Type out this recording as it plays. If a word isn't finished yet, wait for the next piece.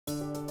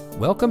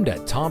Welcome to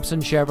Thompson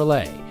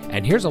Chevrolet,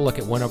 and here's a look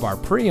at one of our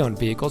pre-owned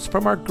vehicles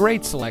from our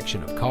great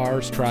selection of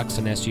cars, trucks,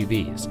 and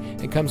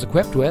SUVs. It comes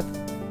equipped with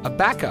a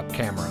backup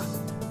camera,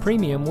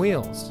 premium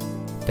wheels,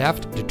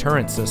 theft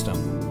deterrent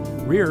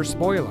system, rear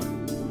spoiler,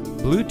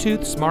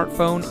 Bluetooth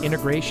smartphone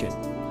integration,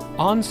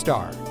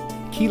 OnStar,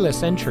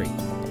 keyless entry,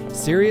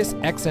 Sirius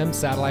XM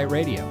satellite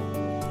radio,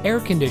 air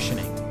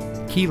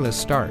conditioning, keyless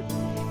start,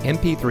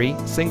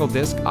 MP3 single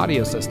disc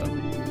audio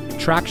system,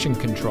 traction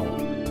control,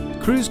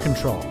 cruise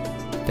control,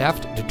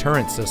 theft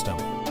deterrent system,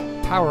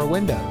 power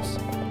windows,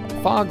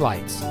 fog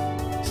lights,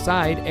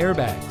 side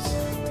airbags,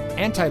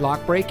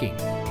 anti-lock braking,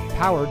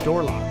 power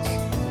door locks,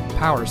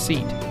 power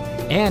seat,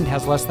 and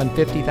has less than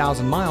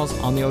 50,000 miles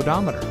on the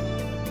odometer.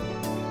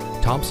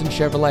 Thompson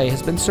Chevrolet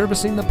has been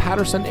servicing the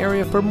Patterson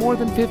area for more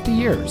than 50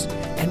 years,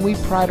 and we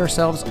pride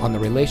ourselves on the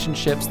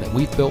relationships that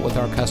we've built with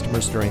our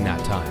customers during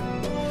that time.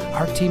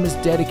 Our team is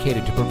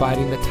dedicated to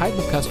providing the type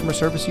of customer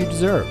service you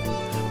deserve.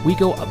 We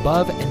go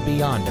above and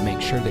beyond to make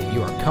sure that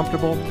you are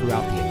comfortable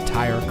throughout the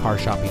entire car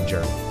shopping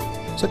journey.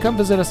 So come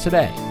visit us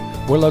today.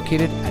 We're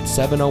located at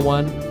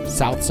 701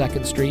 South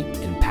 2nd Street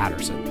in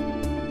Patterson.